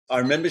I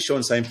remember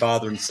Shawn saying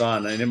father and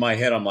son, and in my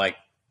head I'm like,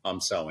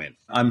 I'm so in.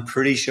 I'm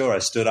pretty sure I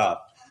stood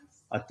up.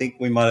 I think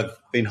we might have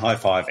been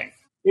high-fiving.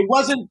 It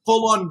wasn't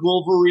full-on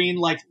Wolverine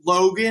like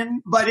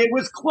Logan, but it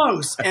was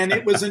close, and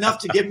it was enough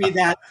to give me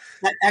that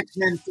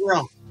X-Men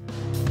thrill.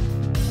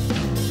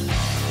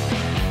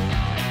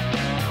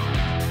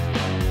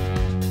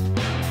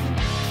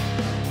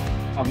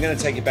 I'm going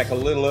to take you back a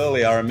little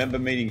earlier. I remember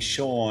meeting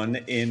Shawn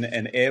in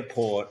an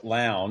airport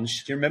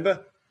lounge. Do you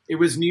remember? It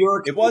was New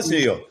York. It was New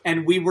York.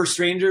 And we were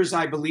strangers.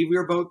 I believe we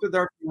were both with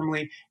our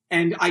family.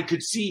 And I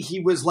could see he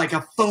was like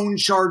a phone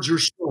charger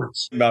short.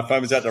 My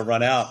phone was about to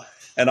run out.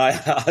 And I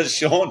asked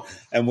Shawn,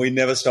 and we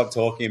never stopped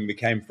talking and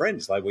became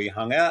friends. Like, we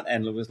hung out,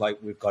 and it was like,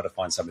 we've got to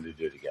find something to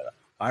do together.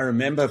 I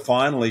remember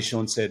finally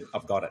Shawn said,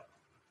 I've got it.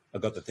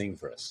 I've got the thing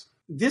for us.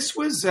 This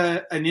was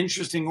an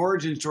interesting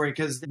origin story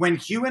because when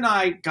Hugh and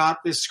I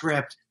got this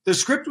script, the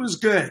script was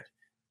good,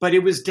 but it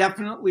was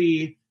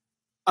definitely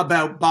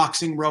about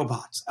boxing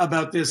robots,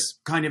 about this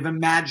kind of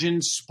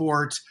imagined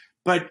sport,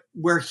 but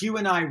where Hugh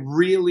and I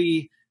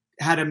really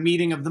had a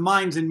meeting of the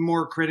minds and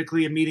more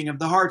critically a meeting of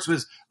the hearts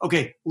was,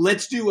 okay,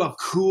 let's do a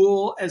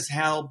cool as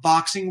hell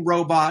boxing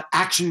robot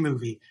action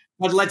movie,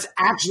 but let's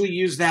actually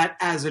use that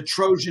as a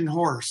Trojan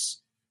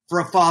horse for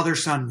a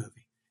father-son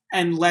movie.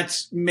 And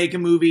let's make a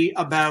movie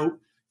about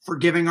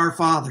forgiving our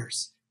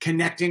fathers,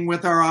 connecting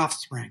with our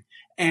offspring,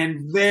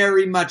 and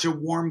very much a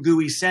warm,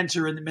 gooey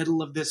center in the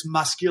middle of this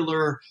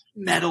muscular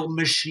metal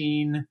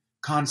machine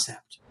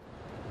concept.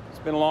 It's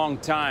been a long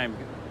time.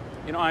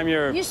 You know, I'm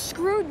your... You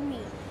screwed me.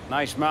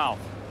 Nice mouth.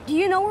 Do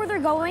you know where they're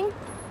going?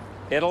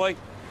 Italy?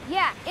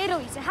 Yeah,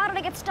 Italy. So how did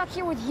I get stuck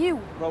here with you?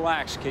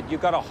 Relax, kid.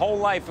 You've got a whole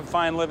life of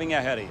fine living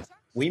ahead of you.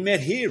 We met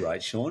here,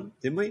 right, Shawn?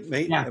 Didn't we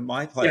meet at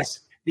my place?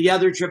 Yeah. The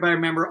other trip I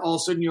remember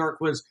also in New York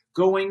was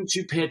going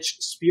to pitch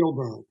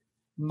Spielberg,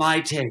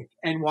 my take,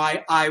 and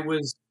why I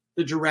was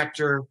the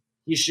director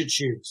he should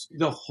choose.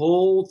 The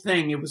whole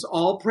thing, it was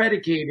all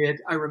predicated,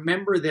 I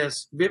remember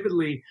this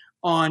vividly,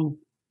 on,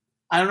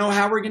 I don't know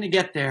how we're going to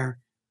get there,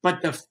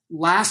 but the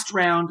last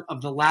round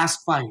of the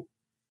last fight,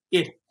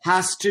 it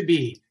has to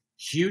be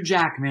Hugh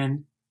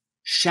Jackman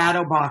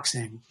shadow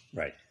boxing.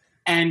 Right.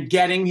 And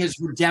getting his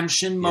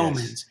redemption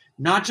moment. Yes.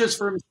 Not just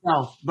for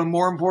himself, but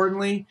more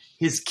importantly,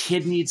 his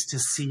kid needs to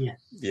see it.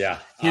 Yeah.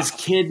 His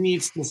kid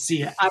needs to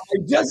see it.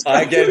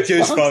 I get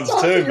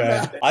goosebumps too,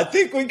 man. I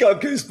think we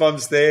got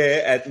goosebumps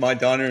there at my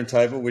dining room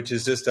table, which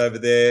is just over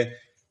there,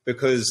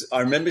 because I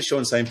remember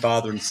Shawn saying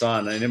father and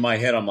son, and in my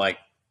head, I'm like,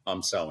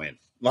 I'm so in.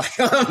 Like,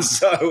 I'm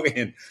so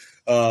in.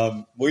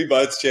 We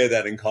both share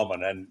that in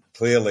common, and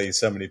clearly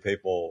so many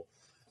people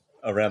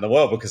around the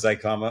world, because they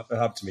come up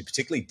to me,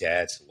 particularly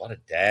dads. A lot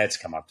of dads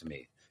come up to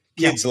me.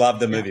 Kids love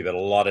the movie, but a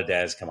lot of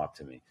dads come up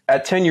to me.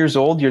 At 10 years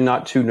old, you're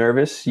not too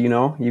nervous, you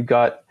know. You've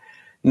got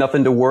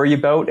nothing to worry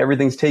about.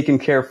 Everything's taken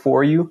care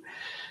for you.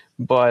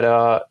 But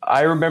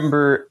I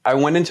remember I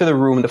went into the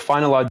room, the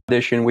final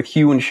audition with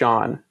Hugh and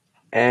Shawn,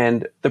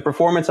 and the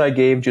performance I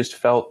gave just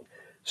felt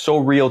so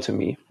real to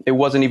me. It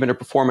wasn't even a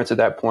performance at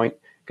that point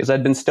because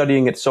I'd been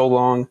studying it so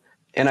long.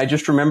 And I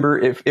just remember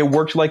it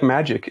worked like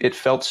magic. It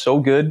felt so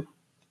good.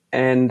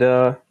 And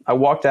I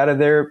walked out of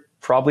there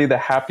probably the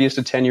happiest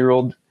a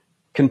 10-year-old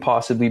can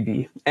possibly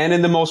be, and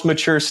in the most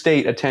mature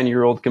state a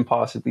 10-year-old can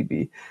possibly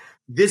be.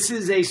 This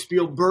is a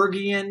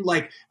Spielbergian,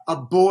 like a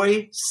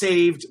boy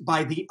saved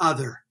by the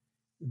other.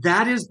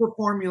 That is the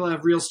formula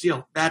of Real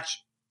Steel.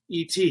 That's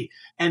E.T.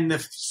 And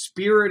the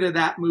spirit of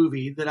that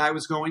movie that I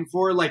was going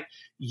for, like,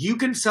 you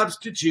can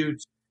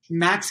substitute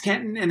Max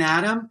Kenton and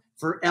Adam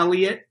for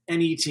Elliot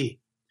and E.T.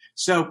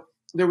 So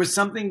there was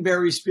something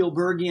very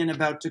Spielbergian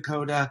about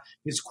Dakota,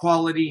 his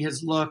quality,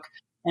 his look,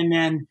 and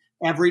then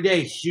every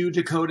day, Hugh,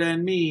 Dakota,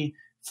 and me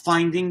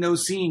finding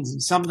those scenes.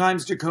 And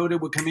sometimes Dakota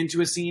would come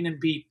into a scene and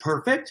be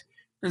perfect.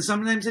 And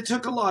sometimes it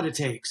took a lot of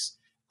takes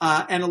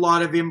and a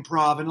lot of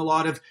improv and a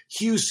lot of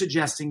Hugh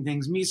suggesting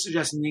things, me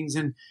suggesting things.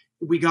 And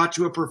we got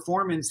to a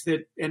performance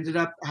that ended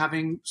up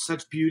having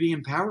such beauty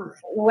and power.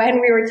 When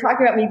we were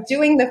talking about me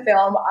doing the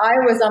film, I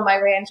was on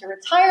my way into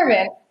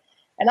retirement.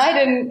 And I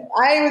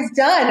was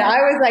done. I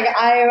was like,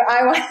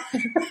 I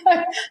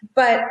want,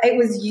 but it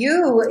was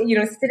you,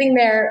 sitting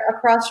there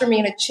across from me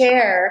in a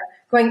chair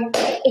going,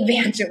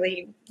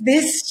 Evangeline,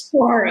 this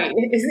story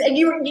is, and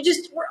you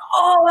just were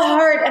all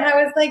heart. And I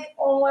was like,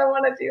 oh, I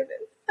want to do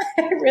this.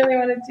 I really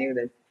want to do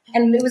this.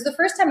 And it was the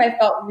first time I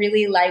felt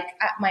really like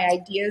my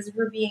ideas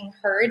were being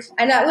heard.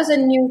 And that was a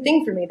new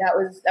thing for me. That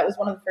was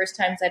one of the first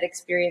times I'd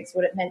experienced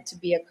what it meant to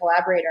be a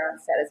collaborator on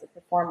set as a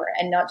performer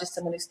and not just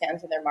someone who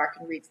stands on their mark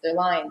and reads their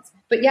lines.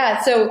 But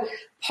yeah, so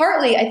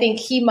partly I think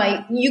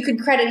you could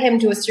credit him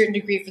to a certain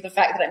degree for the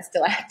fact that I'm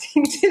still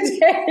acting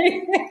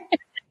today.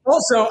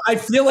 Also, I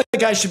feel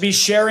like I should be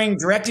sharing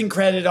directing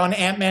credit on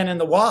Ant-Man and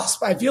the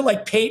Wasp. I feel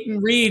like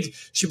Peyton Reed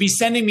should be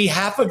sending me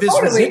half of his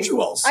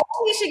residuals. I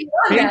think you should get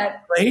on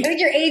that. I think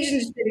your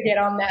agent should get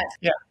on that.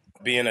 Yeah.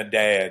 Being a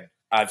dad,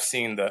 I've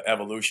seen the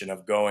evolution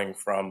of going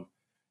from,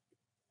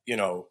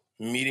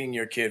 meeting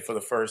your kid for the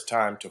first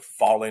time to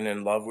falling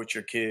in love with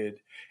your kid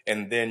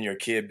and then your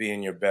kid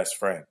being your best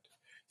friend.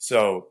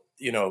 So,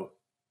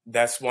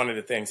 that's one of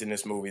the things in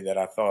this movie that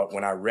I thought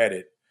when I read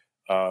it,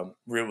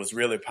 was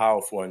really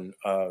powerful and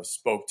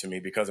spoke to me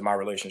because of my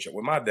relationship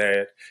with my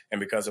dad and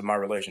because of my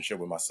relationship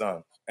with my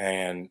son.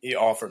 And he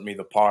offered me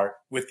the part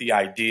with the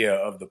idea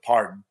of the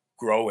part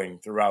growing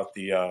throughout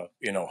the,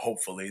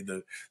 hopefully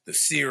the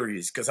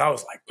series. Cause I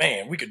was like,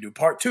 man, we could do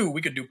part 2.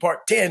 We could do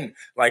part 10.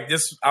 Like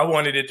this, I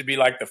wanted it to be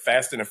like the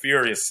Fast and the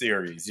Furious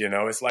series.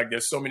 It's like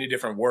there's so many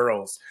different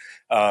worlds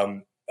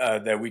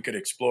that we could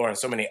explore and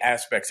so many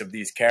aspects of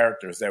these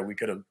characters that we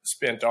could have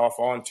spent off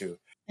onto.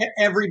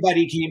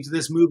 Everybody came to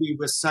this movie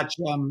with such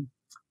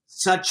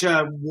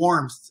a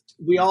warmth.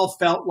 We all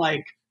felt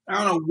like, I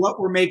don't know what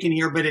we're making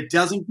here, but it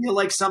doesn't feel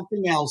like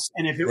something else.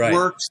 And if it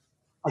works,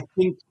 I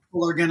think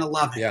people are going to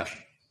love it. Yeah.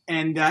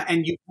 And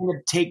you kind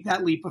of take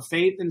that leap of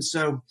faith. And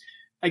so,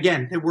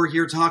 again, that we're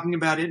here talking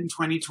about it in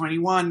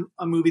 2021,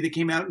 a movie that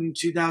came out in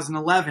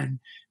 2011,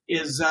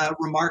 is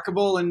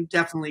remarkable and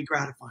definitely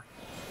gratifying.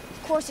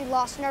 Of course he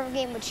lost, never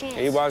gave him a chance.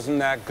 He wasn't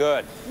that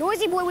good.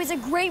 Noisy Boy was a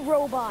great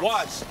robot.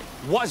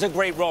 Was a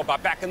great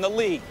robot back in the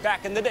league,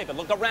 back in the day. But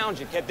look around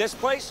you, kid. This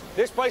place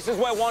is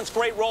where once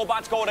great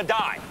robots go to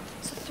die.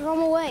 So throw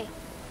them away.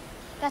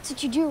 That's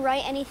what you do,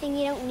 right? Anything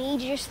you don't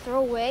need, you just throw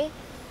away.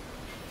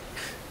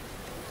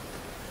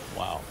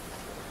 Wow.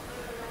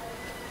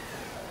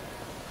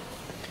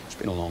 It's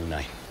been a long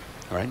night,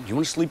 all right? You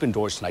want to sleep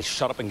indoors tonight,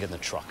 shut up and get in the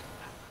truck.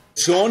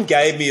 Shawn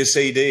gave me a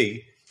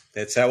CD.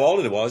 That's how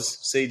old it was,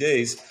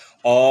 CDs,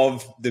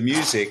 of the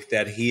music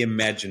that he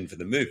imagined for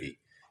the movie.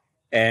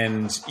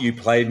 And you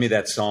played me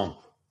that song,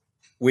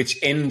 which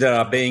ended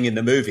up being in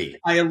the movie.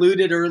 I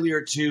alluded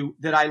earlier to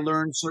that I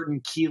learned certain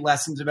key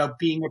lessons about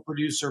being a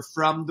producer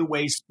from the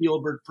way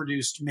Spielberg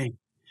produced me.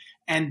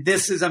 And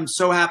I'm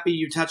so happy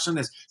you touched on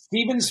this.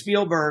 Steven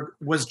Spielberg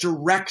was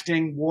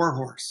directing War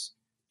Horse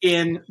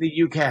in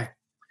the UK.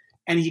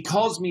 And he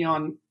calls me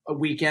on a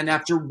weekend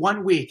after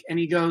 1 week and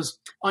he goes,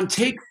 on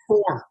take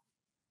 4,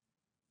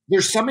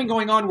 there's something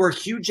going on where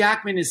Hugh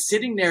Jackman is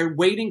sitting there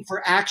waiting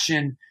for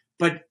action,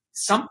 but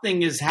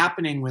something is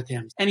happening with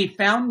him. And he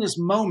found this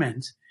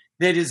moment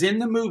that is in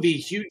the movie.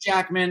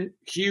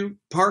 Hugh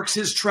parks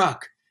his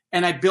truck.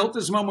 And I built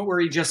this moment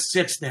where he just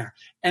sits there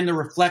and the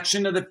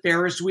reflection of the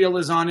Ferris wheel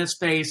is on his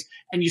face.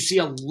 And you see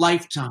a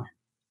lifetime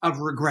of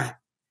regret.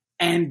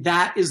 And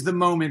that is the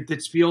moment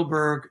that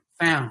Spielberg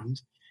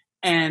found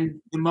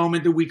and the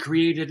moment that we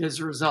created as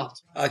a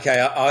result.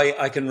 Okay,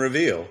 I can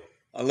reveal.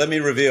 Let me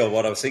reveal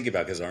what I was thinking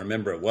about because I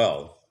remember it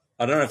well.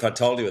 I don't know if I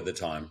told you at the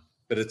time,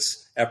 but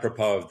it's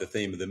apropos of the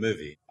theme of the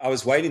movie. I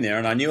was waiting there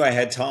and I knew I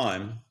had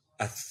time.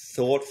 A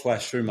thought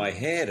flashed through my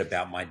head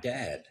about my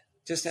dad,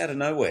 just out of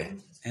nowhere.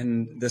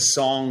 And the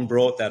song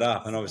brought that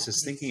up and I was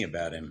just thinking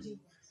about him.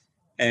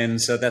 And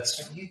so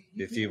that's,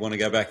 if you want to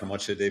go back and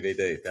watch the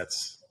DVD,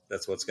 that's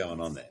what's going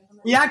on there.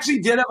 We actually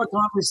did have a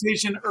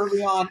conversation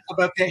early on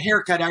about the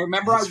haircut. I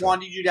remember I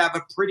wanted you to have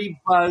a pretty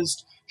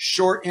buzzed,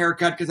 short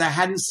haircut because I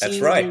hadn't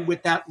seen you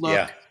with that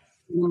look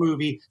in the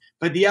movie.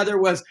 But the other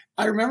was,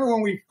 I remember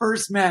when we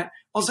first met,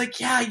 I was like,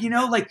 yeah,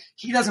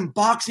 he doesn't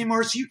box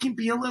anymore, so you can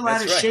be a little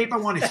out of shape. I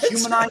want to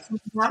humanize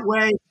him that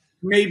way.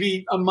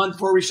 Maybe a month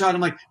before we shot,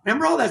 I'm like,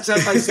 remember all that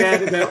stuff I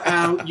said about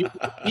how you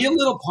be a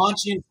little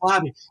paunchy and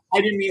flabby? I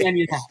didn't mean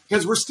any of that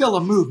because we're still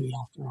a movie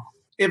after all.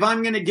 If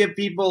I'm going to give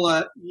people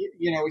a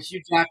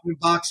Hugh Jackman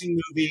boxing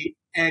movie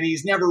and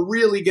he's never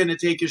really going to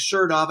take his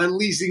shirt off, at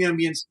least he's going to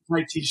be in some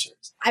tight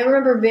t-shirts. I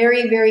remember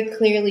very, very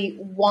clearly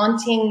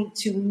wanting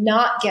to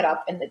not get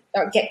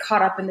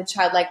caught up in the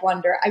childlike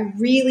wonder. I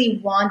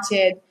really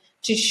wanted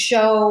to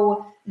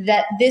show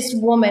that this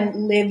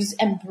woman lives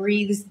and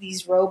breathes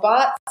these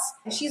robots.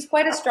 She's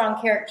quite a strong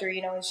character,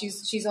 and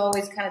she's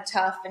always kind of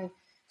tough and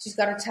she's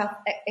got a tough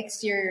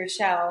exterior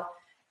shell.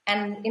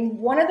 And in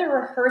one of the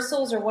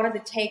rehearsals or one of the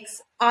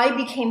takes, I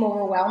became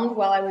overwhelmed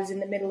while I was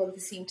in the middle of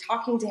the scene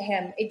talking to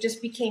him. It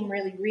just became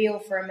really real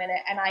for a minute.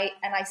 And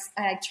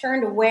I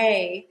turned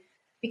away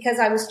because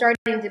I was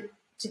starting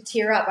to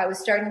tear up. I was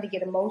starting to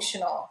get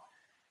emotional.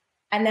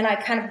 And then I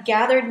kind of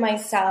gathered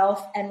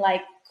myself and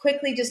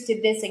quickly just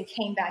did this and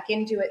came back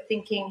into it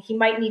thinking he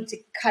might need to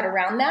cut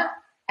around that.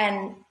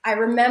 And I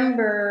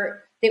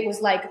remember it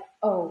was like,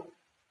 oh,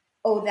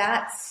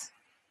 that's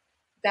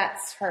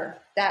her.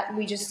 That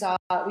we just saw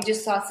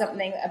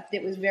something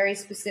that was very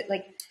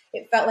specific.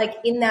 It felt like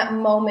in that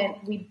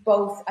moment we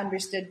both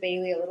understood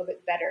Bailey a little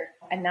bit better,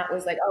 and that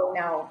was like,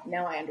 oh,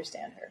 now I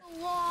understand her.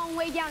 A long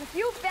way down. If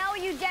you fell,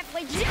 you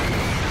definitely.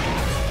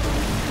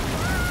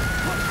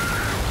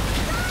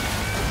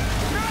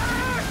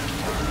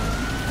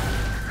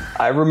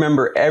 I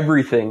remember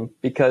everything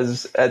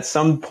because at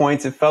some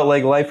points it felt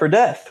like life or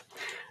death.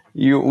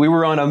 We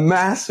were on a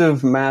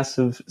massive,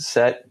 massive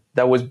set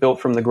that was built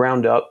from the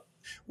ground up.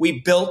 We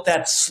built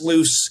that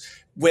sluice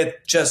with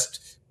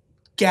just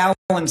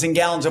gallons and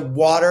gallons of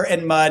water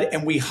and mud,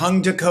 and we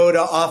hung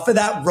Dakota off of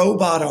that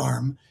robot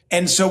arm.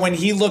 And so when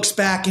he looks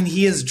back and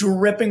he is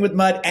dripping with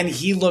mud and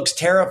he looks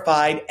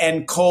terrified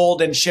and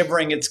cold and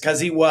shivering, it's because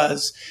he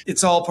was.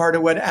 It's all part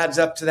of what adds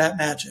up to that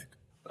magic.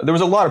 There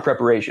was a lot of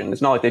preparation.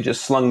 It's not like they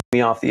just slung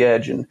me off the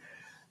edge. And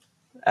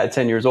at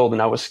 10 years old,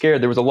 and I was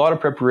scared. There was a lot of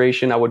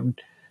preparation. I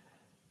would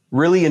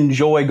really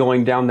enjoy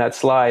going down that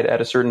slide at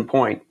a certain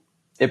point.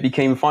 It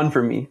became fun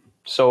for me.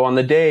 So on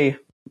the day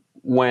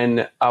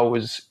when I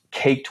was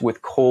caked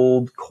with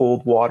cold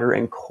water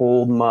and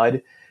cold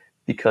mud,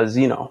 because,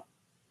 you know,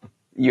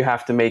 you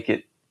have to make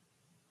it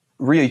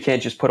real. You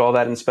can't just put all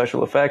that in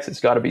special effects. It's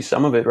got to be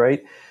some of it,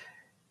 right?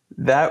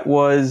 That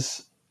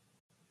was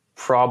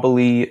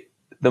probably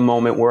the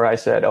moment where I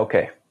said,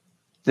 okay,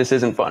 this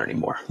isn't fun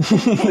anymore.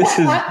 this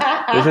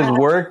is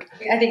work.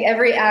 I think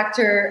every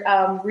actor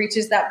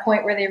reaches that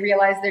point where they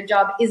realize their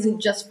job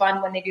isn't just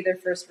fun when they do their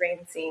first rain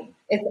scene.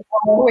 It's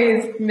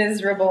always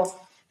miserable.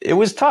 It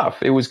was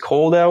tough. It was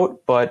cold out,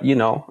 but, you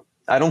know,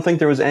 I don't think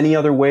there was any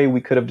other way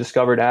we could have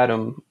discovered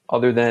Adam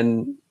other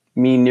than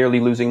me nearly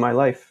losing my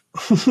life.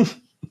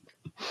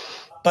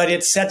 But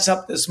it sets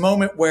up this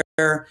moment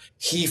where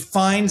he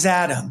finds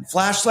Adam,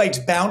 flashlights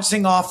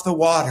bouncing off the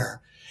water,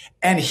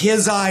 and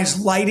his eyes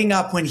lighting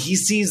up when he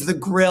sees the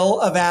grill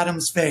of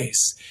Adam's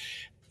face.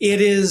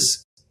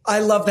 I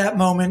love that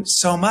moment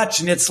so much.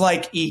 And it's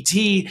like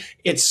E.T.,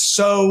 it's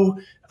so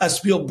a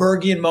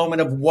Spielbergian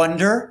moment of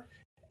wonder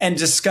and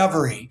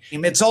discovery.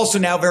 It's also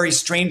now very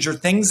Stranger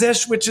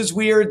Things-ish, which is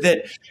weird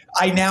that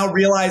I now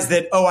realize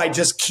that, I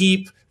just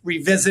keep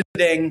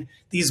revisiting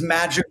these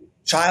magic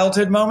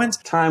childhood moments.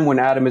 Time when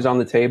Adam is on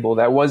the table,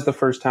 that was the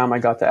first time I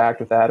got to act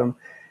with Adam.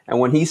 And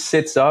when he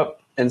sits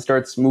up and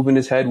starts moving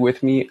his head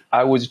with me,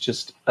 I was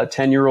just a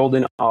 10-year-old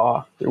in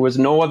awe. There was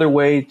no other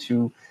way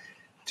to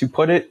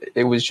put it.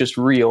 It was just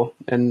real.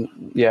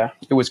 And yeah,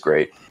 it was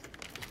great.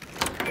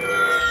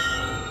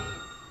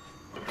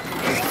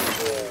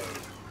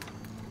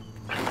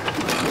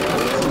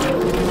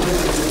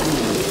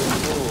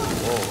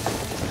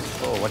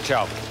 Oh, watch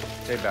out.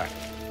 Stay back.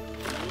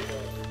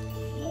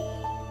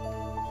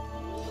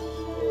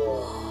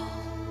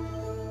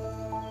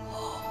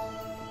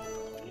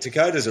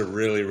 Dakota's a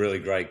really, really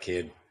great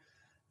kid.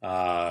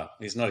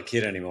 He's not a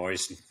kid anymore.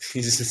 He's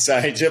the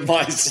sage of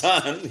my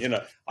son. You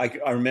know,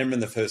 I remember in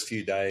the first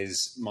few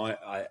days,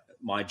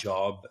 my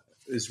job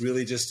is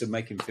really just to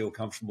make him feel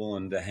comfortable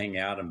and to hang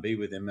out and be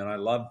with him. And I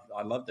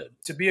loved it.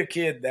 To be a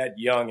kid that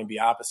young and be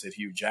opposite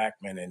Hugh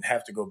Jackman and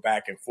have to go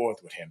back and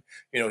forth with him,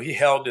 you know, he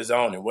held his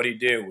own, and what he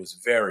did was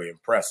very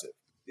impressive.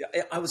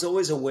 I was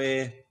always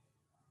aware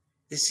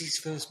this is his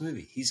first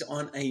movie. He's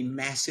on a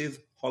massive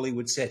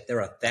Hollywood set.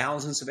 There are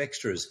thousands of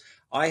extras.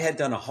 I had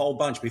done a whole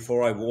bunch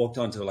before I walked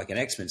onto like an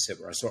X-Men set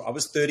where I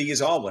was 30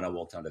 years old when I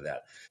walked onto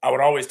that. I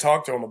would always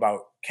talk to him about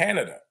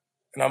Canada.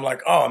 And I'm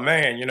like, oh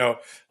man, you know,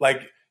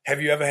 like,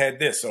 have you ever had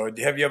this? Or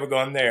have you ever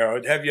gone there?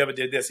 Or have you ever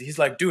did this? And he's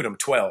like, dude, I'm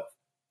 12.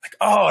 Like,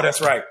 oh,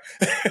 that's right.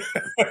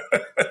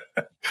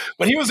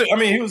 But he was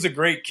a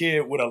great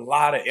kid with a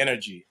lot of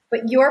energy.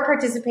 But your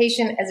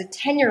participation as a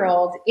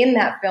 10-year-old in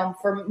that film,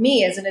 for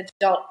me as an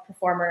adult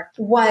performer,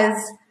 was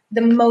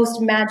the most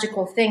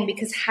magical thing,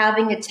 because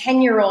having a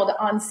 10-year-old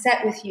on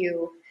set with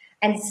you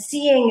and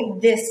seeing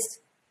this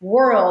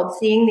world,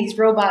 seeing these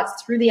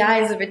robots through the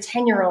eyes of a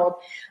 10-year-old,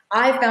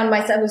 I found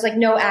myself, it was like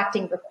no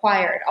acting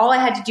required. All I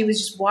had to do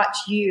was just watch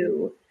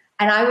you,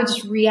 and I would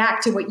just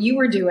react to what you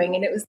were doing.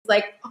 And it was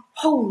like,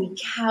 holy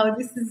cow,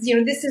 this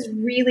is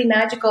really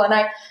magical. And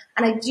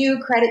I do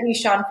credit you,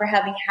 Shawn, for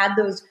having had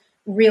those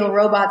real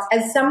robots.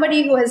 As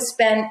somebody who has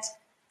spent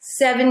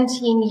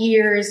 17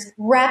 years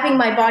wrapping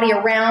my body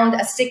around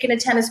a stick and a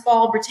tennis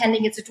ball,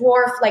 pretending it's a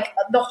dwarf, like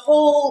the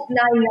whole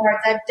 9 yards,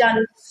 I've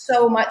done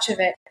so much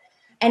of it.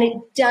 And it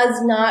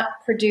does not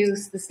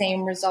produce the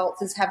same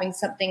results as having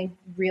something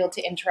real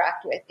to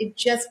interact with. It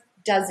just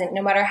doesn't,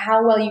 no matter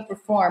how well you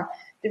perform.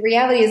 The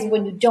reality is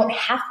when you don't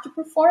have to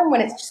perform,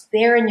 when it's just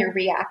there and you're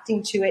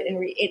reacting to it,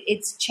 and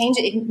it's changed,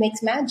 it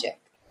makes magic.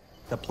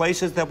 The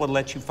places that would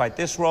let you fight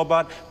this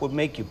robot would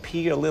make you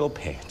pee your little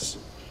pants.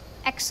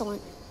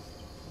 Excellent.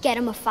 Get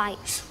him a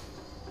fight.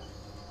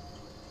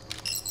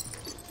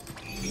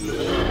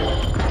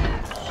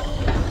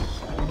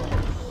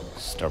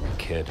 Stubborn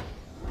kid.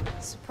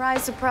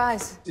 Surprise,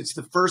 surprise. It's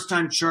the first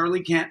time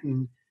Charlie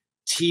Canton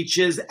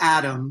teaches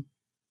Adam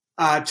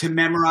to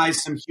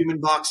memorize some human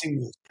boxing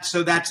moves.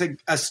 So that's a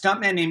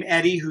stuntman named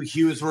Eddie, who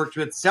Hugh has worked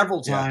with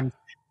several times,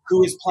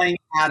 who is playing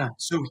Adam.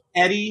 So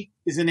Eddie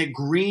is in a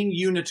green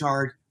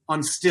unitard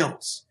on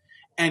stilts,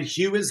 and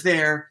Hugh is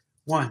there,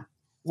 1,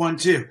 1,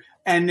 2.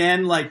 And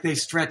then like they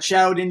stretch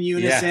out in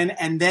unison,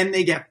 and then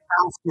they get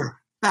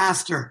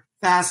faster.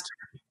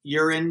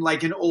 You're in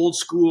like an old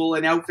school,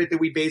 an outfit that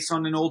we base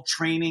on an old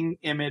training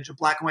image, a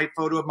black and white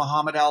photo of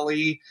Muhammad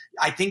Ali.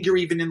 I think you're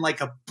even in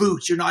like a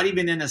boot. You're not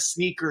even in a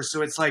sneaker.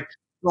 So it's like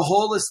the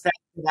whole aesthetic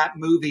of that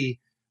movie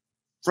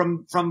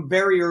from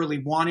very early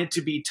wanted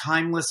to be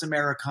timeless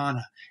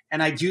Americana.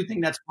 And I do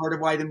think that's part of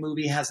why the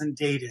movie hasn't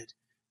dated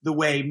the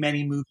way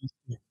many movies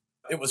do.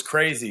 It was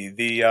crazy.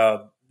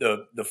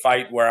 The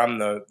fight where I'm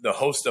the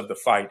host of the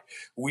fight,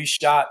 we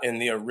shot in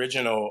the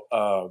original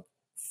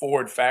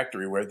Ford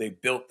factory where they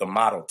built the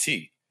Model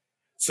T.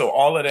 So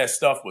all of that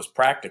stuff was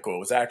practical. It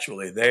was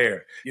actually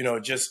there. You know,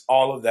 just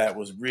all of that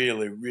was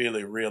really,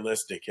 really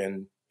realistic.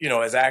 And, you know,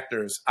 as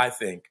actors, I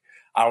think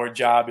Our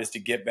job is to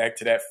get back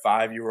to that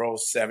 5-year-old,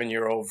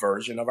 7-year-old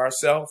version of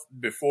ourselves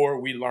before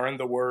we learn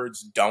the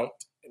words don't,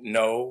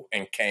 no,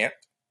 and can't.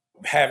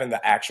 Having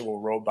the actual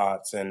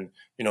robots and,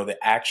 the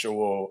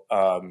actual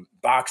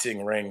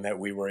boxing ring that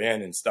we were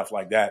in and stuff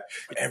like that,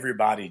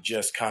 everybody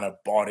just kind of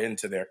bought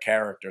into their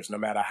characters, no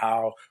matter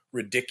how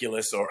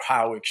ridiculous or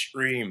how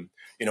extreme.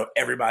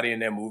 Everybody in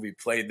that movie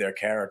played their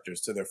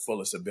characters to their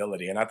fullest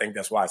ability. And I think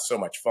that's why it's so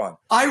much fun.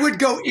 I would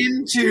go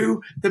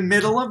into the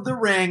middle of the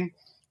ring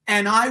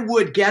and I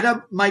would get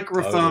a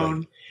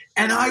microphone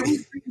and I would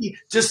be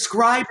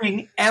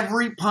describing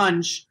every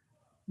punch,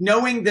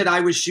 knowing that I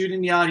was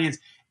shooting the audience.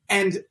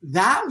 And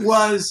that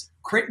was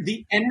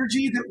the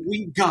energy that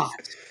we got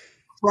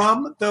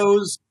from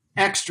those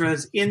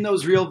extras in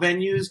those real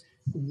venues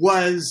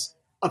was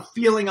a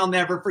feeling I'll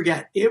never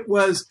forget. It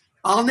was,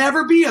 I'll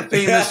never be a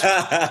famous.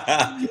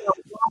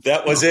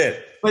 That was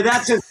it. But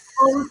that's as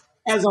close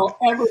as I'll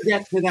ever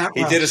get to that.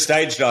 He did a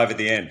stage dive at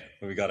the end.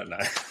 We got it now.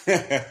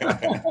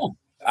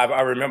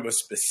 I remember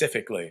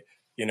specifically,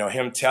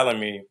 him telling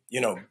me,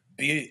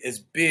 be as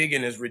big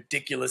and as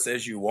ridiculous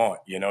as you want.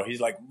 He's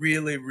like,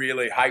 really,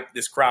 really hype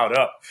this crowd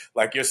up.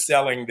 Like you're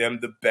selling them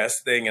the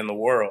best thing in the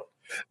world.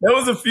 There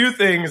was a few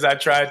things I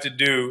tried to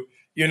do,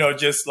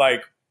 just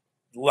like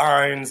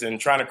lines and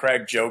trying to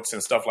crack jokes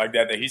and stuff like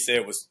that he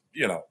said was,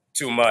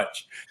 too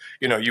much.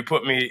 You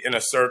put me in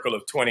a circle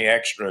of 20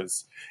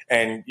 extras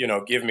and,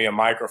 give me a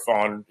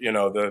microphone,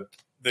 the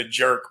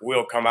jerk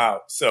will come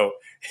out. So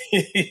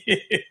he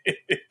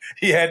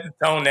had to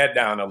tone that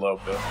down a little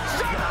bit.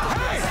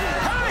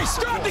 Hey,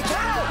 start the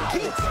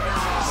count!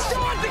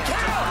 Start the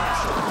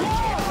count!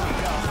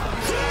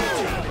 1, 2,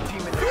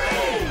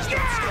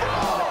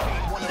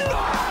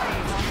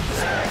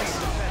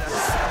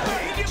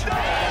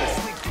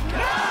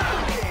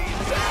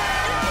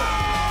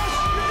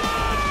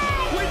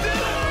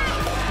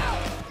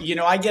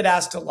 3, I get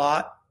asked a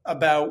lot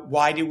about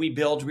why do we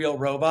build real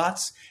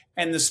robots?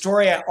 And the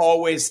story I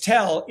always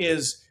tell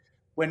is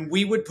when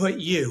we would put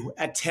you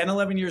at 10,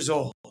 11 years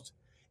old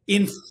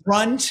in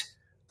front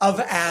of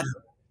Adam,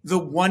 the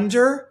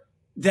wonder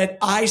that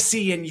I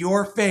see in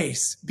your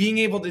face, being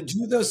able to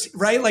do those,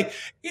 right? Like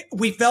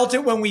we felt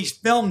it when we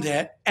filmed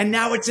it and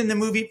now it's in the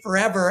movie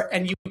forever.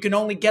 And you can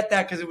only get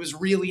that because it was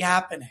really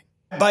happening.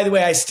 By the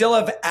way, I still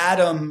have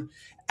Adam.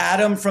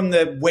 Adam from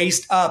the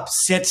waist up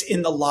sits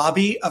in the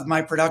lobby of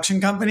my production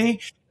company.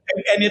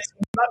 And it's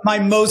my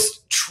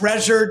most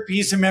treasured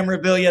piece of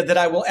memorabilia that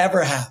I will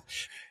ever have.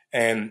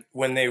 And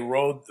when they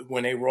rolled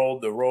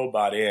the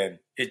robot in,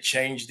 it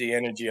changed the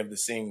energy of the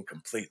scene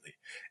completely.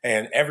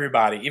 And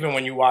everybody, even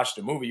when you watch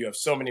the movie, you have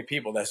so many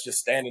people that's just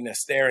standing there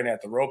staring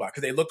at the robot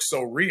because they look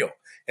so real.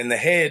 And the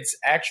heads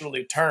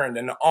actually turned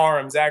and the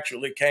arms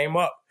actually came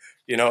up,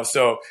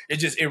 so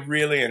it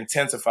really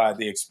intensified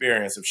the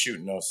experience of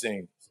shooting those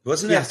scenes.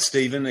 Wasn't that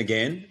Stephen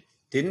again?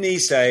 Didn't he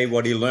say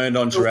what he learned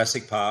on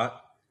Jurassic Park?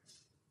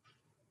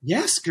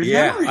 Yes, good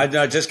memory.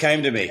 Yeah, it just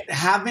came to me.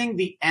 Having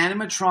the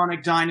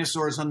animatronic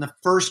dinosaurs on the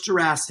first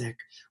Jurassic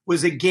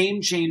was a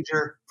game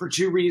changer for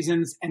 2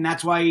 reasons, and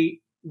that's why I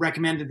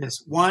recommended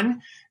this.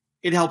 1,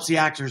 it helps the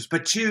actors.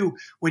 But 2,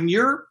 when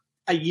you're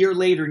a year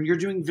later and you're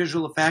doing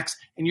visual effects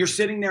and you're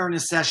sitting there in a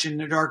session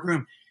in a dark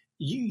room,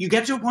 you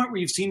get to a point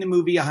where you've seen the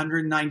movie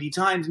 190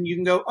 times and you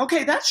can go,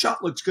 okay, that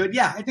shot looks good.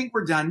 Yeah, I think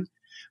we're done.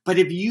 But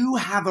if you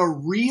have a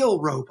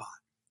real robot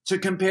to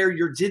compare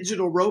your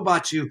digital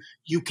robot to,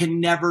 you can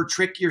never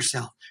trick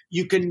yourself.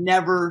 You can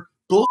never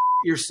bullshit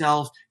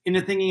yourself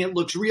into thinking it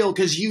looks real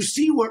because you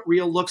see what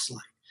real looks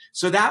like.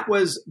 So that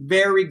was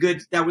very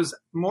good. That was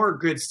more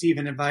good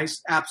Stephen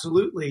advice.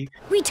 Absolutely.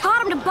 We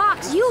taught him to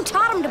box. You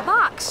taught him to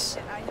box.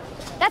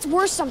 That's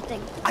worth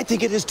something. I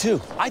think it is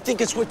too. I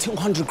think it's worth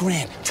 200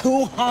 grand.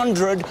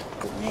 200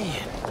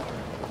 grand.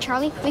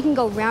 Charlie, we can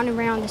go round and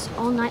round this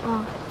all night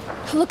long.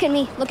 Look at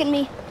me. Look at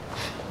me.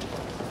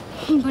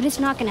 But it's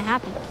not going to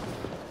happen.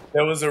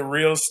 There was a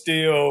Real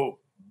Steel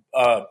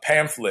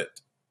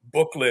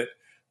booklet,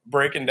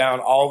 breaking down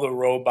all the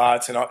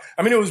robots and all.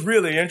 I mean, it was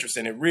really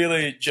interesting. It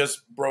really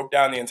just broke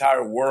down the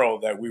entire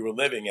world that we were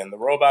living in. The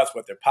robots,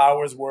 what their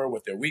powers were,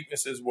 what their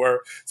weaknesses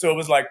were. So it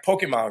was like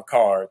Pokemon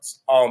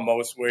cards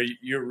almost, where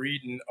you're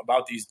reading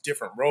about these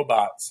different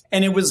robots.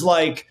 And it was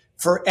like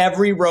for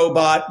every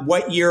robot,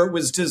 what year it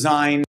was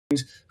designed,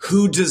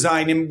 who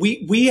designed him.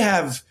 We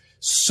have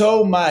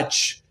so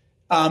much.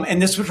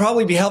 And this would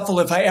probably be helpful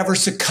if I ever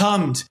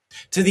succumbed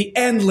to the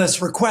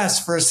endless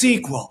requests for a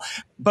sequel.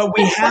 But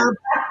we have...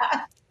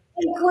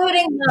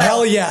 Including mine.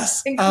 Hell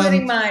yes.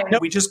 Including mine. No,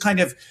 we just kind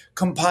of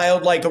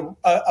compiled like a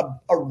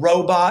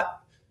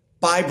robot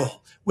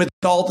Bible with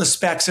all the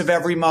specs of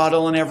every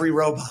model and every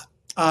robot.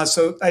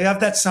 So I have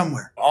that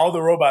somewhere. All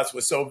the robots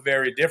were so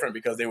very different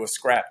because they were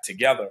scrapped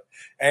together.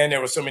 And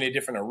there were so many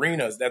different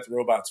arenas that the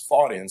robots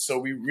fought in. So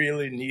we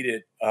really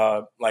needed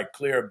like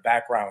clear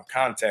background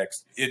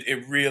context.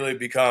 It really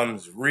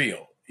becomes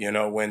real.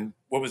 When,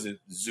 what was it,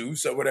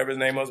 Zeus or whatever his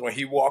name was, when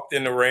he walked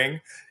in the ring,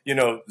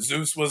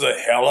 Zeus was a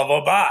hell of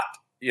a bot.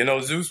 You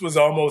know, Zeus was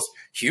almost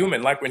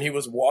human, like when he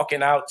was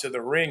walking out to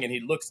the ring and he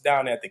looks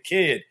down at the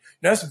kid.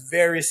 That's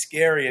very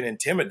scary and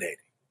intimidating,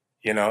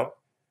 you know?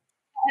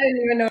 I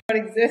didn't even know it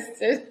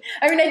existed.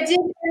 I mean, I did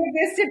know it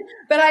existed,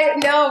 but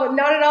no,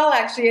 not at all,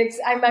 actually.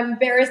 I'm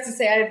embarrassed to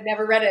say I've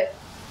never read it.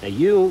 Now,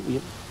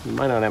 you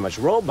might not have much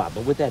robot,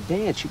 but with that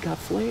dance, you got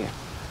flair.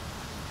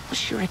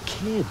 Plus, you're a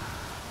kid.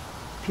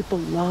 People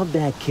love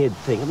that kid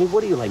thing. I mean,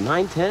 what are you, like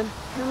 9, 10?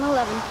 I'm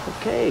 11.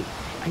 Okay.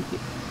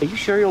 Are you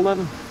sure you're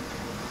 11?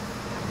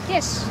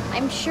 Yes,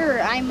 I'm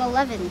sure I'm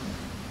 11.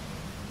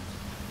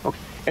 Okay.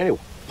 Anyway,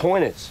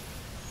 point is,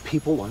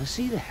 people want to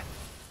see that.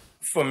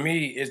 For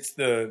me, it's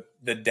the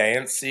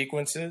dance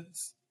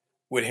sequences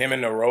with him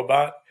and the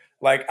robot.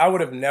 Like, I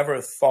would have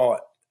never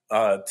thought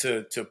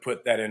to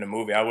put that in a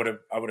movie. I would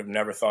have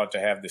never thought to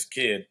have this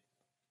kid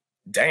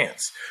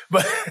dance.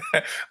 But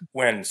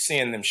when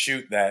seeing them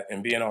shoot that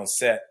and being on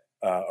set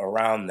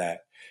around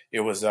that,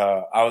 it was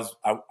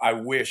I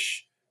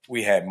wish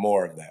we had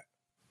more of that.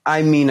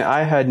 I mean,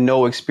 I had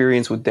no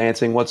experience with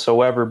dancing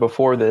whatsoever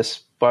before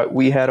this, but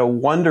we had a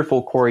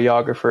wonderful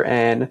choreographer,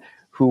 Anne,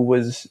 who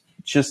was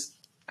just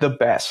the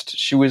best.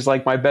 She was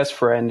like my best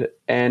friend,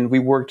 and we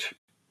worked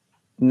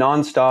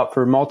nonstop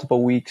for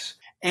multiple weeks.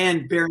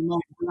 And bear in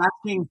mind, we're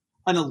asking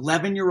an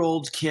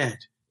 11-year-old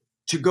kid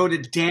to go to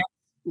dance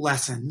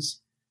lessons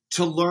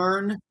to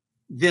learn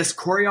this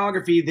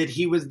choreography that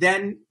he would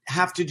then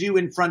have to do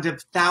in front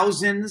of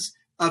thousands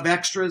of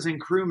extras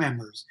and crew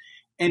members.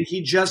 And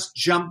he just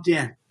jumped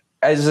in.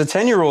 As a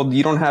 10-year-old,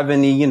 you don't have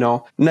any,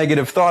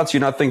 negative thoughts.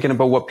 You're not thinking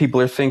about what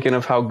people are thinking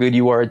of how good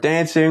you are at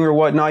dancing or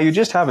whatnot. You're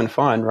just having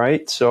fun,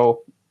 right?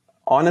 So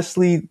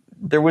honestly,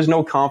 there was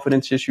no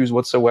confidence issues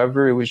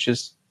whatsoever. It was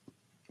just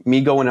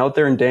me going out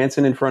there and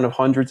dancing in front of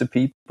hundreds of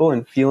people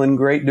and feeling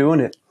great doing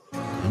it.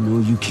 I know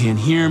you can't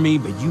hear me,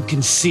 but you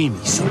can see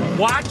me. So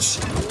watch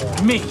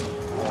me.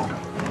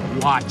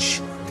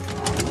 Watch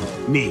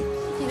me.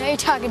 You know you're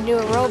talking to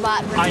a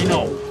robot. I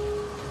know.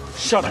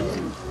 Shut up.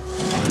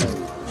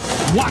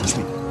 Watch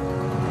me.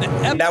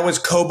 That was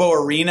Cobo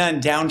Arena in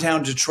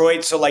downtown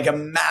Detroit, so like a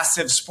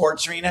massive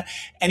sports arena.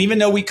 And even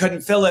though we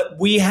couldn't fill it,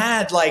 we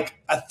had like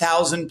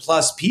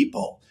 1,000+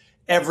 people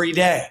every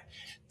day.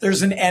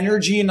 There's an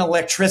energy and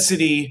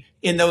electricity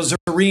in those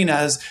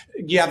arenas.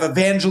 You have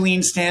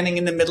Evangeline standing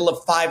in the middle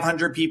of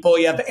 500 people.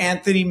 You have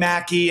Anthony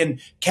Mackie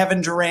and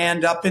Kevin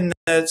Durant up in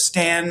the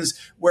stands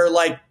where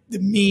like the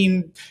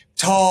mean,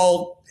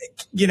 tall,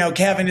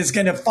 Kevin is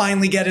going to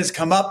finally get his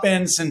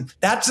comeuppance. And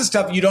that's the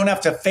stuff you don't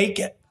have to fake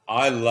it.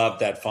 I love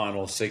that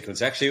final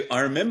sequence. Actually,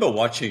 I remember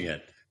watching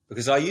it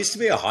because I used to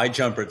be a high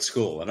jumper at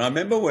school. And I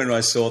remember when I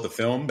saw the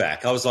film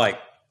back, I was like,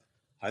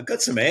 I've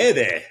got some hair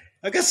there.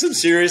 I got some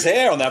serious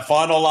hair on that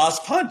final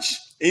last punch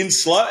in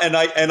slow, and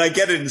I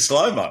get it in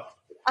slow-mo.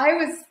 I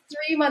was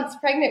 3 months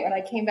pregnant when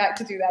I came back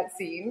to do that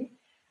scene,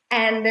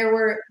 and there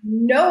were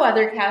no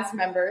other cast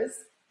members.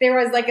 There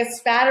was like a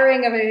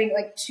spattering of, I think,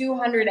 like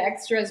 200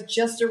 extras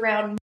just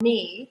around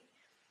me,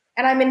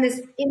 and I'm in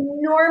this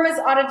enormous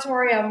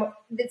auditorium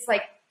that's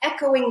like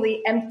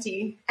echoingly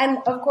empty, and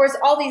of course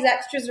all these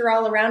extras are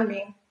all around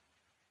me,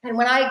 and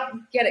when I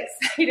get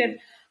excited,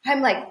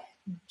 I'm like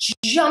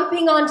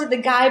jumping onto the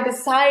guy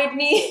beside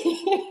me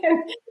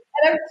and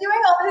I'm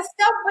doing all this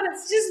stuff, but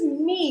it's just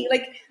me.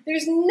 Like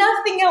there's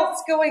nothing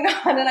else going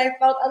on. And I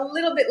felt a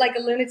little bit like a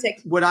lunatic.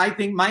 What I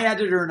think, my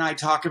editor and I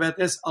talk about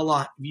this a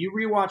lot. If you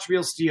rewatch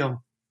Real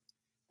Steel,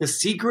 the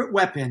secret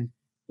weapon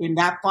in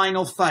that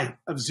final fight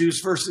of Zeus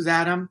versus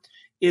Adam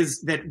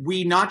is that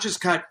we not just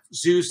cut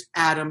Zeus,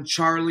 Adam,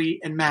 Charlie,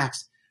 and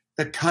Max.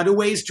 The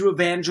cutaways to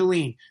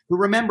Evangeline, who,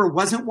 remember,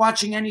 wasn't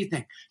watching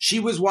anything. She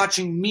was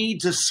watching me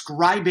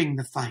describing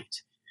the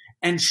fight.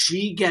 And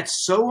she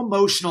gets so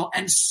emotional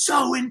and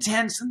so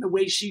intense in the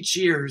way she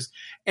cheers.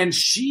 And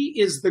she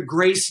is the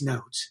grace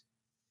note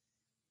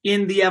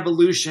in the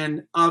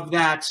evolution of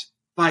that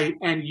fight.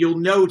 And you'll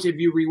note, if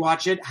you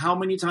rewatch it, how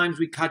many times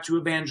we cut to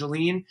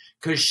Evangeline,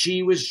 because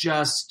she was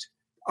just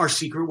our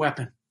secret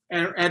weapon,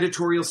 our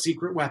editorial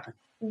secret weapon.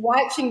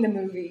 Watching the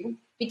movie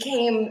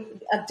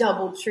became a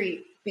double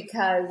treat,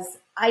 because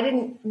I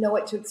didn't know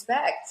what to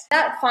expect.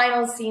 That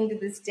final scene to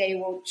this day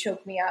will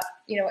choke me up,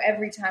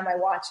 every time I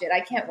watch it. I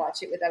can't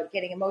watch it without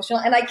getting emotional.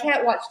 And I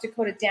can't watch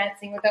Dakota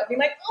dancing without being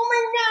like, oh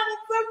my God,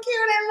 it's so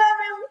cute.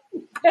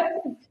 I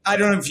love him. I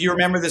don't know if you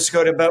remember this,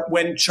 Dakota, but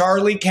when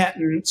Charlie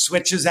Kenton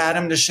switches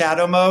Adam to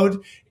shadow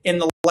mode in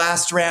the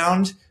last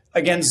round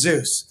against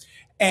Zeus,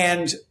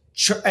 and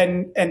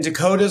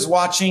Dakota's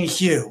watching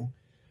Hugh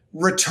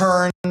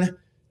return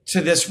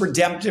to this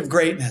redemptive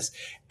greatness.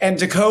 And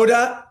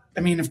Dakota,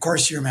 of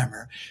course you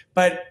remember,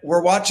 but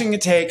we're watching a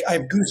take. I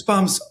have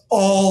goosebumps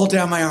all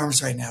down my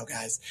arms right now,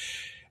 guys.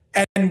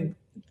 And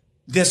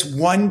this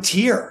one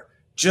tear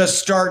just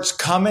starts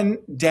coming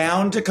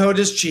down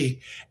Dakota's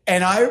cheek.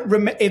 And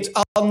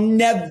I'll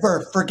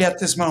never forget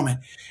this moment.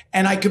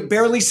 And I could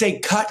barely say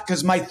cut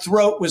because my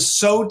throat was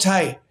so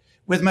tight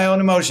with my own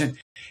emotion.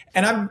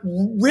 And I've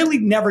really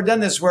never done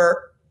this,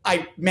 where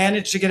I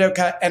managed to get a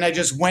cut and I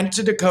just went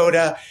to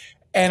Dakota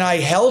and I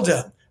held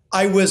him.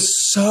 I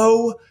was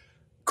so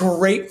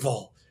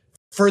grateful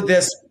for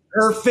this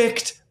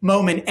perfect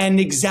moment, and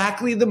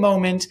exactly the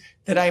moment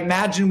that I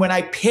imagined when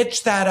I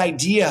pitched that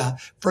idea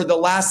for the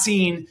last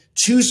scene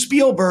to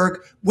Spielberg,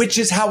 which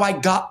is how I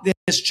got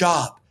this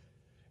job.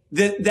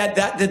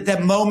 That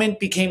moment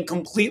became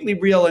completely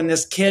real, and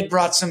this kid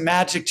brought some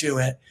magic to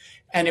it,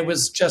 and it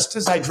was just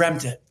as I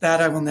dreamt it.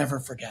 That I will never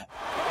forget. There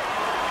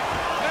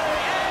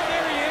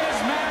he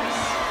is, Max.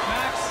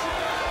 Max,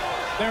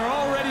 they're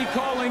already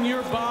calling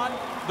your bot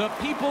the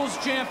People's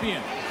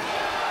Champion.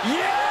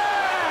 Yeah!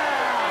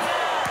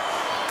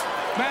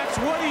 Max,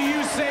 what do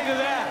you say to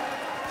that?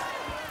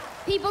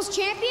 People's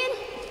champion?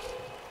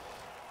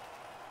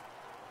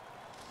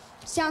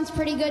 Sounds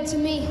pretty good to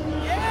me.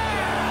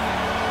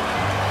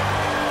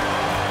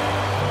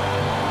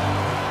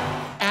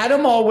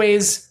 Adam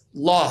always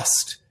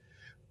lost,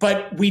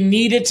 but we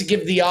needed to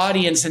give the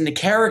audience and the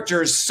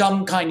characters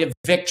some kind of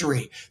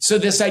victory. So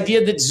this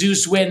idea that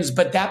Zeus wins,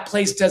 but that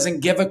place doesn't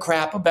give a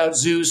crap about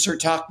Zeus or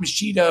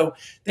Takmashido.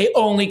 They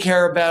only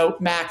care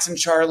about Max and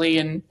Charlie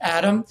and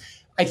Adam.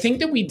 I think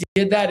that we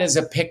did that as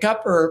a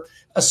pickup or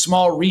a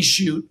small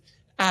reshoot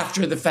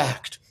after the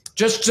fact,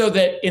 just so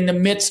that in the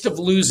midst of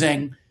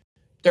losing,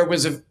 there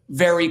was a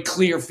very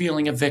clear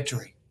feeling of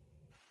victory.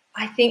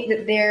 I think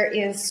that there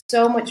is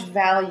so much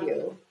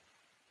value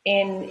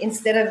in,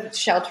 instead of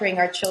sheltering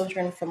our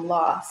children from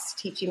loss,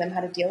 teaching them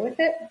how to deal with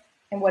it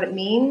and what it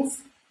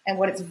means and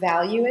what its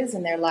value is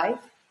in their life.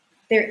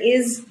 There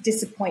is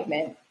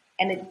disappointment,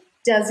 and it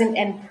doesn't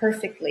end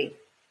perfectly,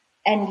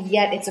 and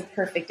yet it's a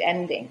perfect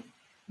ending.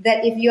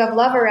 That if you have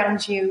love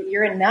around you,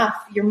 you're enough.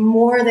 You're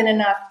more than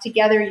enough.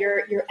 Together,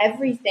 you're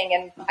everything.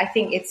 And I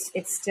think it's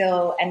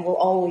still and will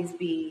always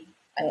be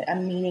a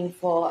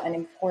meaningful and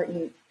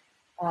important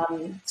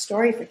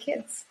story for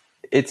kids.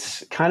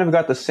 It's kind of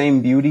got the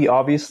same beauty,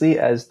 obviously,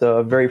 as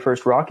the very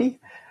first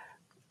Rocky.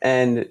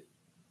 And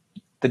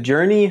the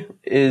journey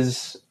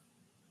is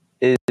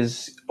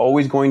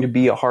always going to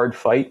be a hard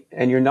fight,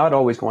 and you're not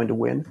always going to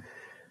win.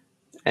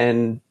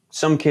 And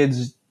some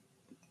kids,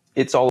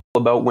 it's all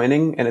about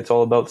winning and it's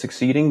all about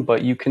succeeding,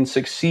 but you can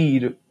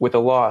succeed with a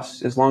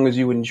loss as long as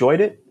you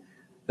enjoyed it,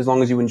 as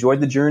long as you enjoyed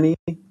the journey,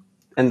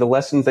 and the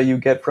lessons that you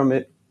get from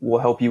it will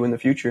help you in the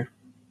future.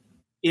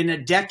 In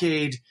a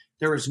decade,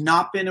 there has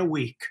not been a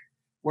week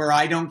where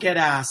I don't get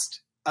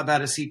asked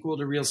about a sequel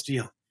to Real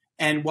Steel.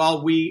 And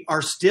while we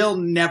are still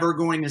never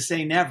going to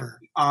say never,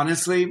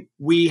 honestly,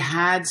 we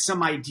had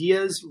some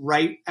ideas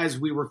right as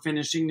we were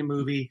finishing the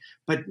movie,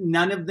 but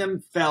none of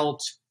them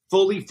felt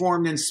fully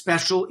formed and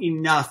special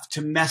enough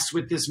to mess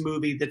with this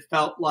movie that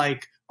felt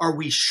like, are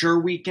we sure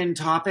we can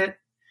top it?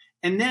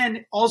 And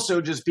then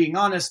also, just being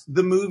honest,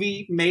 the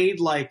movie made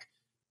like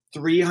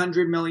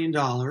 $300 million.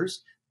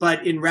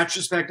 But in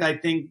retrospect, I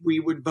think we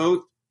would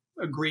both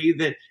agree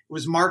that it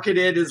was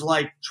marketed as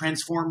like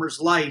Transformers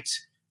Light,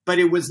 but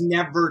it was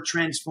never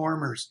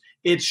Transformers.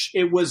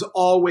 It was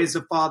always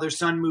a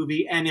father-son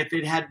movie. And if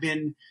it had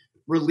been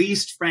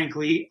released,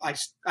 frankly, I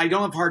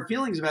don't have hard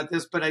feelings about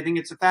this, but I think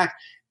it's a fact.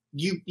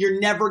 You're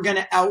never going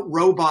to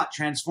out-robot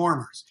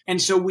Transformers.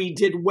 And so we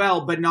did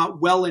well, but not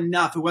well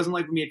enough. It wasn't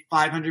like we made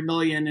 $500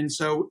 million, and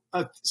so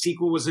a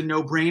sequel was a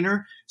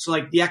no-brainer. So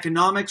like the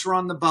economics were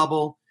on the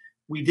bubble.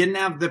 We didn't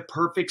have the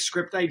perfect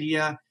script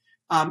idea.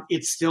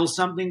 It's still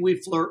something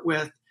we flirt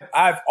with.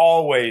 I've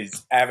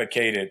always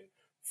advocated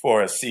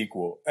for a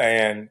sequel.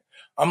 And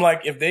I'm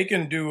like, if they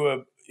can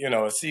do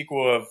a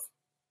sequel of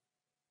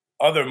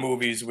other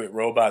movies with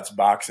robots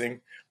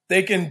boxing,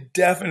 they can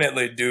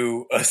definitely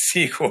do a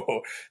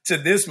sequel to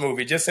this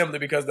movie just simply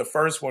because the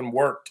first one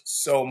worked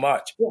so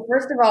much. Well,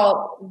 first of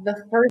all, the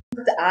first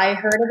I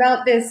heard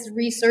about this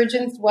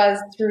resurgence was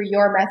through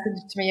your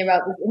message to me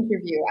about this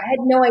interview. I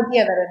had no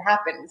idea that it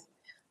happened,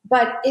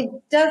 but it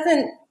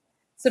doesn't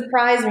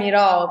surprise me at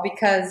all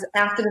because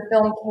after the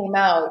film came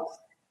out,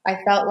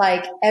 I felt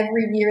like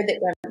every year that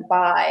went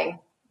by,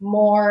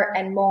 more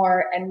and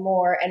more and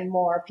more and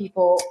more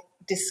people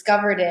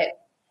discovered it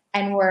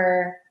and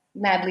were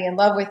madly in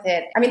love with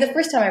it. I mean, the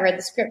first time I read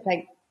the script,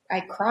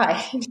 I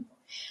cried.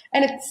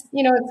 And it's,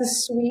 it's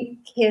a sweet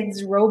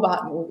kids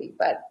robot movie,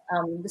 but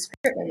the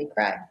script made me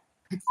cry.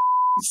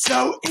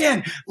 So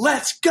in,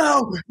 let's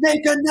go,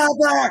 make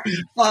another.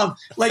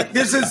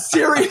 This is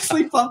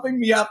seriously pumping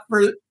me up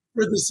for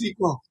the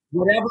sequel.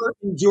 Whatever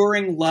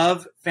enduring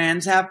love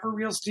fans have for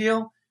Real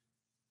Steel,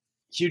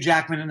 Hugh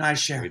Jackman and I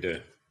share. We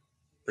do.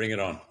 Bring it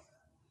on.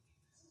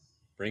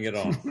 Bring it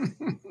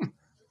on.